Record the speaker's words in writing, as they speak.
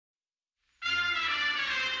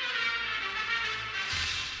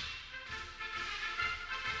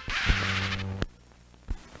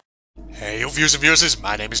Hey viewers and viewers,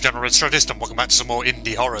 my name is General Red Strategist and welcome back to some more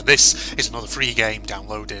indie horror. This is another free game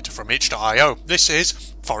downloaded from itch.io. This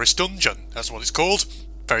is Forest Dungeon, that's what it's called.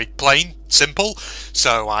 Very plain, simple,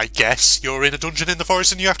 so I guess you're in a dungeon in the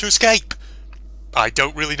forest and you have to escape. I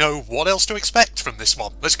don't really know what else to expect from this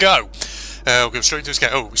one. Let's go. We'll go straight into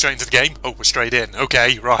escape. Oh, we're straight into the game? Oh, we're straight in.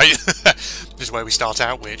 Okay, right. This is where we start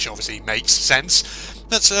out, which obviously makes sense.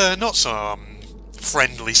 That's not some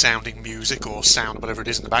friendly sounding music or sound, whatever it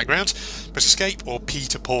is in the background. Press escape or P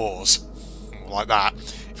to pause. Like that.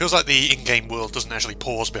 It feels like the in-game world doesn't actually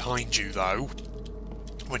pause behind you though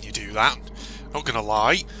when you do that. Not gonna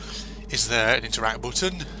lie. Is there an interact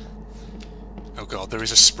button? Oh god, there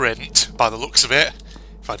is a sprint by the looks of it.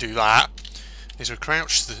 If I do that. Is there a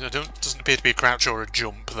crouch? Doesn't appear to be a crouch or a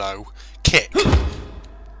jump though. Kick.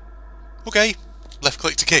 Okay. Left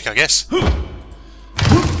click to kick, I guess.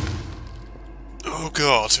 Oh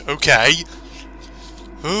god, okay.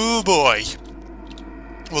 Oh boy.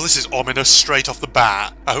 Well, this is ominous straight off the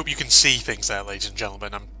bat. I hope you can see things there, ladies and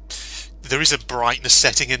gentlemen. There is a brightness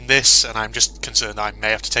setting in this, and I'm just concerned I may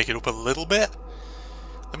have to take it up a little bit.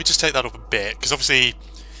 Let me just take that up a bit, because obviously,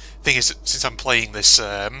 the thing is, since I'm playing this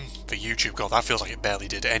for YouTube, god, that feels like it barely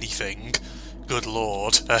did anything. Good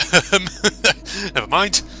lord. Never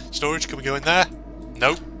mind. Storage, can we go in there?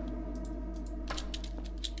 Nope.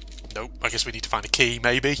 Nope, I guess we need to find a key,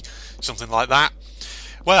 maybe. Something like that.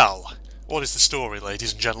 Well, what is the story,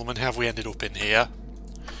 ladies and gentlemen? How have we ended up in here?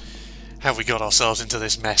 How have we got ourselves into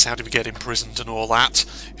this mess? How did we get imprisoned and all that?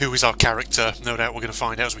 Who is our character? No doubt we're going to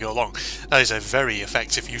find out as we go along. That is a very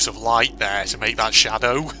effective use of light there to make that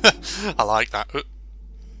shadow. I like that.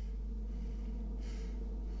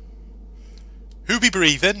 Who be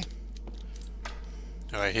breathing?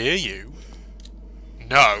 I hear you.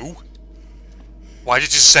 No. Why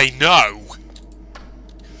did you say no?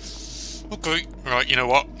 Okay, right, you know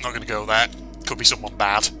what? I'm not going to go there. Could be someone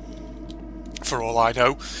bad. For all I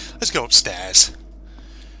know. Let's go upstairs.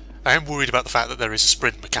 I am worried about the fact that there is a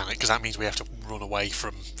sprint mechanic, because that means we have to run away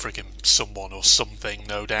from friggin' someone or something,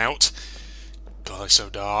 no doubt. God, it's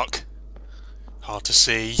so dark. Hard to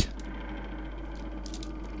see.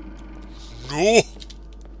 No!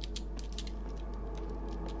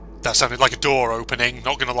 That sounded like a door opening,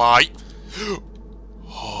 not gonna lie.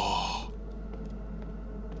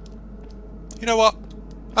 You know what?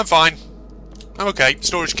 I'm fine. I'm okay.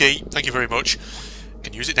 Storage key. Thank you very much.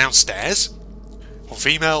 Can use it downstairs. One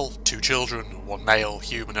female, 2 children, 1 male,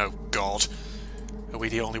 human. Oh god. Are we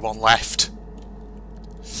the only one left?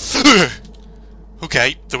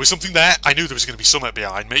 Okay, there was something there. I knew there was going to be something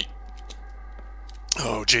behind me.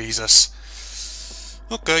 Oh Jesus.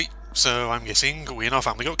 Okay, so I'm guessing we and our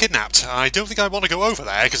family got kidnapped. I don't think I want to go over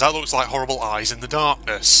there because that looks like horrible eyes in the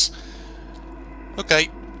darkness. Okay.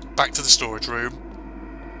 Back to the storage room.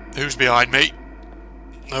 Who's behind me?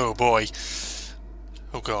 Oh boy.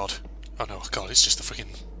 Oh god. Oh no, god, it's just the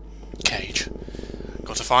freaking cage.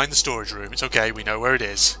 Got to find the storage room. It's okay, we know where it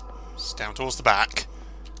is. It's down towards the back.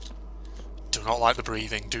 Do not like the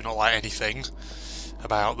breathing, do not like anything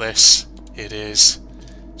about this. It is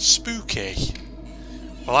spooky.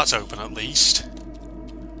 Well, that's open at least.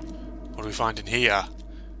 What do we find in here?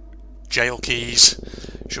 Jail keys.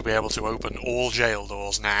 Should be able to open all jail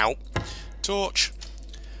doors now. Torch.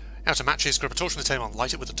 Out of matches, grab a torch from the table and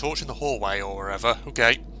light it with a torch in the hallway or wherever.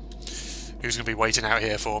 Okay. Who's going to be waiting out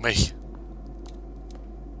here for me?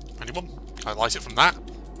 Anyone? Can I light it from that?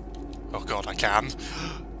 Oh god, I can.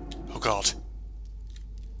 Oh god.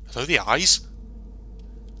 Are those the eyes?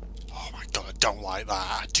 Oh my god, I don't like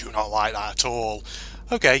that. I do not like that at all.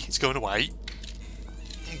 Okay, it's going away.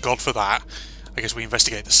 God for that. I guess we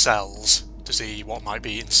investigate the cells to see what might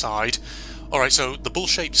be inside. Alright, so the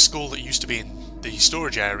bull-shaped skull that used to be in the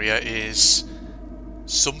storage area is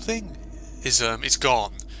something? It's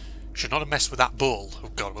gone. Should not have messed with that bull. Oh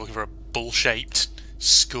god, we're looking for a bull-shaped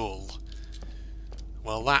skull.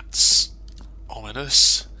 Well, that's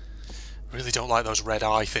ominous. Really don't like those red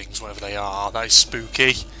eye things, whatever they are. That is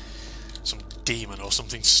spooky. Some demon or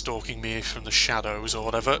something stalking me from the shadows or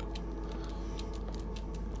whatever.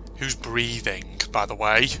 Who's breathing, by the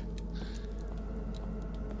way?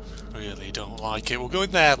 Really don't like it. We'll go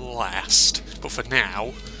in there last. But for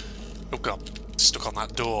now... Oh god, stuck on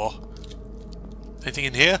that door. Anything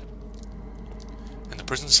in here? In the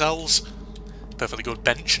prison cells? Perfectly good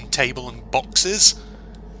bench and table and boxes.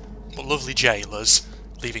 What lovely jailers.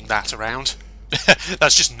 Leaving that around.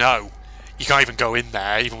 That's just no. You can't even go in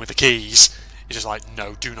there, even with the keys. You're just like,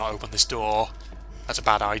 no, do not open this door. That's a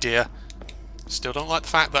bad idea. Still don't like the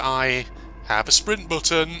fact that I have a sprint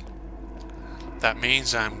button. That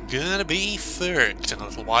means I'm gonna be fucked in a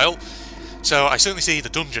little while. So I certainly see the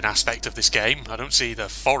dungeon aspect of this game. I don't see the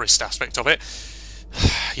forest aspect of it.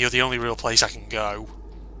 You're the only real place I can go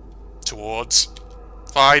towards.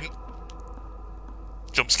 Fine.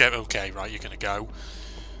 Jump scare. Okay, right, you're gonna go.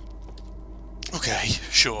 Okay,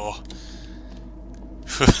 sure.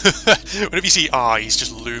 Whenever you see eyes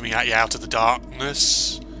just looming at you out of the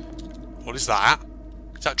darkness. What is that?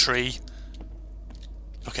 Is that a tree?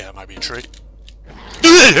 Okay, that might be a tree.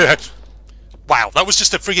 Wow, that was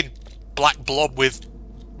just a friggin' black blob with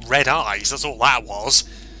red eyes. That's all that was.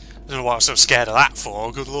 I don't know why I was so scared of that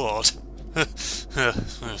for. Good lord. It's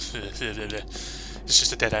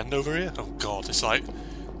just a dead end over here. Oh god, it's like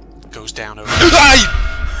goes down over.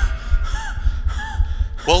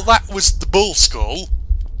 Well, that was the bull skull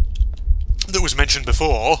that was mentioned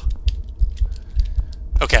before.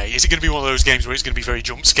 Okay, is it going to be one of those games where it's going to be very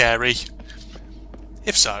jump scary?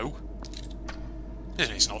 If so,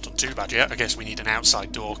 it's not done too bad yet. I guess we need an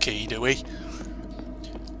outside door key, do we?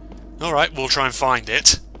 Alright, we'll try and find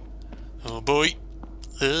it. Oh boy.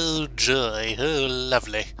 Oh joy. Oh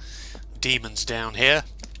lovely. Demons down here.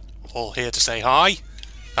 All here to say hi.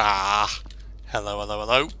 Ah. Hello, hello,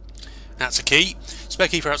 hello. That's a key. Spare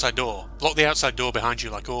key for outside door. Lock the outside door behind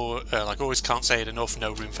you like always, can't say it enough,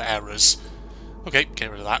 no room for errors. Okay,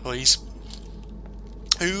 get rid of that, please.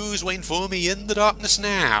 Who's waiting for me in the darkness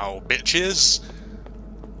now, bitches?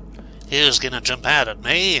 Who's gonna jump out at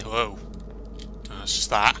me? Whoa. Oh, it's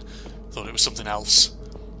just that. Thought it was something else.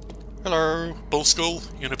 Hello, bull skull.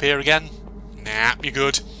 You gonna appear again? Nah, you're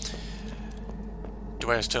good.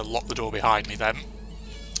 Do I have to lock the door behind me then?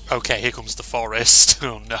 Okay, here comes the forest.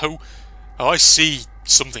 Oh no. Oh, I see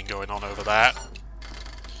something going on over there.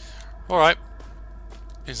 Alright.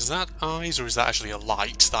 Is that eyes, or is that actually a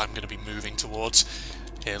light that I'm going to be moving towards?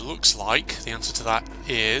 It looks like the answer to that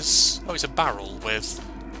is... Oh, it's a barrel with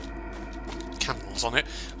candles on it.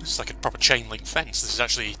 This is like a proper chain link fence. This is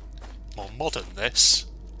actually more modern, this.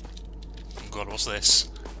 Oh god, what's this?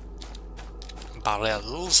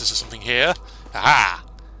 Barrels. Is there something here? Aha!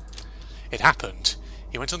 It happened.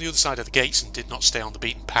 He went on the other side of the gates and did not stay on the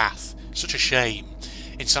beaten path. Such a shame.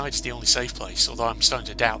 Inside is the only safe place, although I'm starting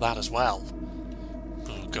to doubt that as well.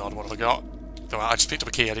 Oh god, what have I got? Oh, I just picked up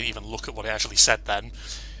a key, I didn't even look at what it actually said then.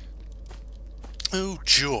 Oh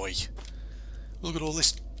joy. Look at all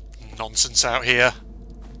this nonsense out here.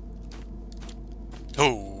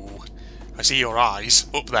 Oh, I see your eyes.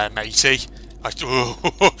 Up there, matey.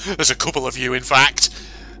 Oh, there's a couple of you, in fact.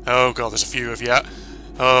 Oh god, there's a few of you.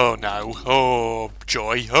 Oh no. Oh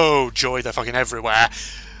joy. Oh joy, they're fucking everywhere.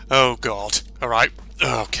 Oh god. Alright.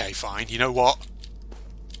 Okay, fine. You know what?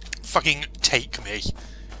 Fucking take me.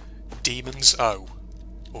 Demons. Oh.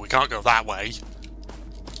 Well, we can't go that way.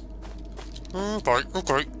 Okay,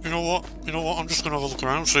 okay. You know what? You know what? I'm just gonna have a look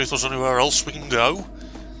around, see if there's anywhere else we can go.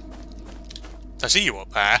 I see you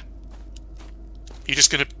up there. You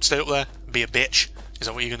just gonna stay up there and be a bitch? Is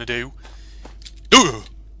that what you're gonna do? Ugh!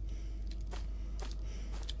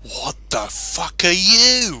 What the fuck are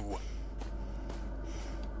you?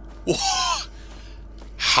 What?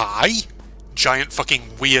 Hi? Giant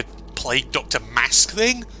fucking weird plague doctor mask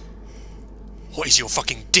thing? What is your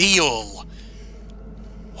fucking deal?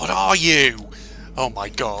 What are you? Oh my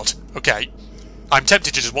god. Okay. I'm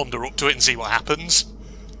tempted to just wander up to it and see what happens.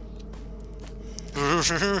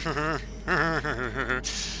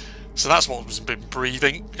 So that's what has been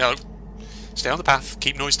breathing. Oh. Stay on the path.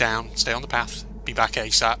 Keep noise down. Stay on the path. Be back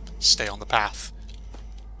ASAP. Stay on the path.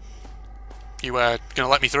 You gonna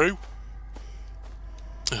let me through?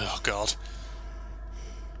 Oh god.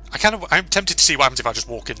 I'm tempted to see what happens if I just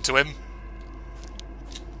walk into him.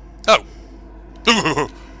 Oh.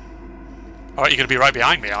 Alright, you're gonna be right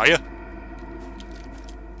behind me, are you?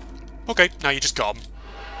 Okay, now you just gone.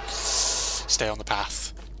 Stay on the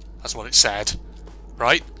path. That's what it said.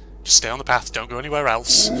 Right? Just stay on the path, don't go anywhere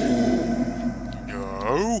else.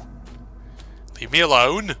 No. Leave me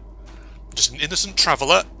alone. I'm just an innocent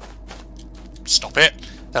traveller. Stop it.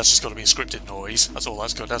 That's just got to be a scripted noise. That's all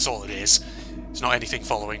that's good. That's all it is. It's not anything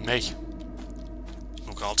following me.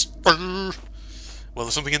 Oh god. Well,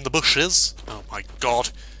 there's something in the bushes. Oh my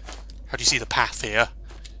god. How do you see the path here?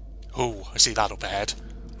 Oh, I see that up ahead.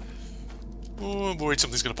 Oh, I'm worried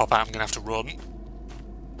something's going to pop out. I'm going to have to run.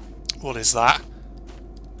 What is that?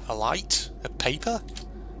 A light? A paper?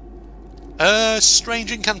 A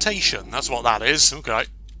strange incantation. That's what that is. Okay.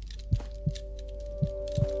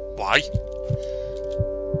 Why?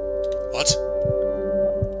 What?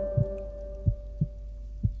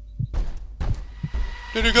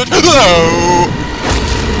 Very good. Hello!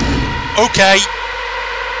 Okay.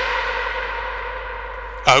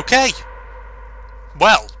 Okay.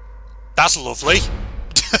 Well, that's lovely.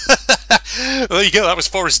 Well, there you go, that was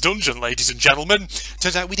Forest Dungeon, ladies and gentlemen.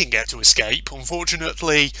 Turns out we didn't get to escape.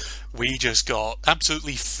 Unfortunately, we just got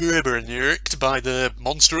absolutely furbernerked by the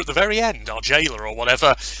monster at the very end, our jailer or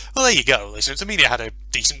whatever. Well, there you go, listeners. I mean, it had a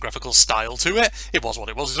decent graphical style to it. It was what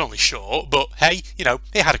it was, only short, but hey, you know,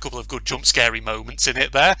 it had a couple of good jump-scary moments in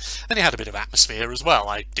it there, and it had a bit of atmosphere as well.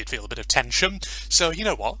 I did feel a bit of tension, so you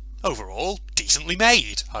know what? Overall, decently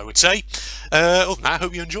made, I would say. Other than that, I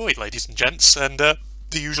hope you enjoyed, ladies and gents, and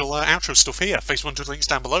the usual outro stuff here. Facebook 100 links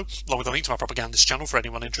down below, along with a link to my propagandist channel for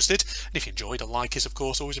anyone interested. And if you enjoyed, a like is of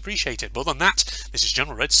course always appreciated. But other than that, this is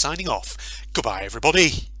General Red signing off. Goodbye,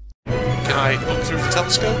 everybody. Can I look through the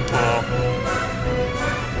telescope,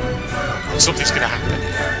 or something's going to happen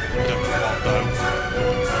here? I don't know what though.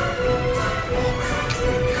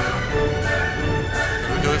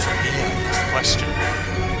 Where are we going from here? That's the question.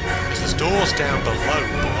 Because there's doors down below,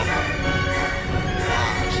 but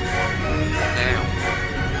why? Now.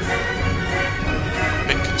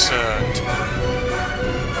 Concerned.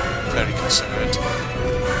 Very concerned.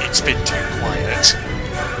 It's been too quiet.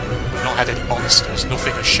 We've not had any monsters,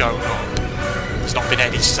 nothing has shown up. There's not been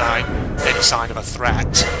any sign of a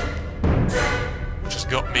threat. Which has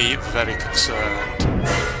got me very concerned.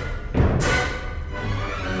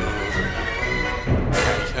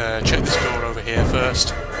 Okay, check this door over here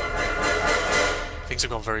first. Things have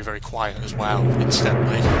gone very, very quiet as well,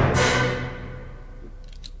 incidentally.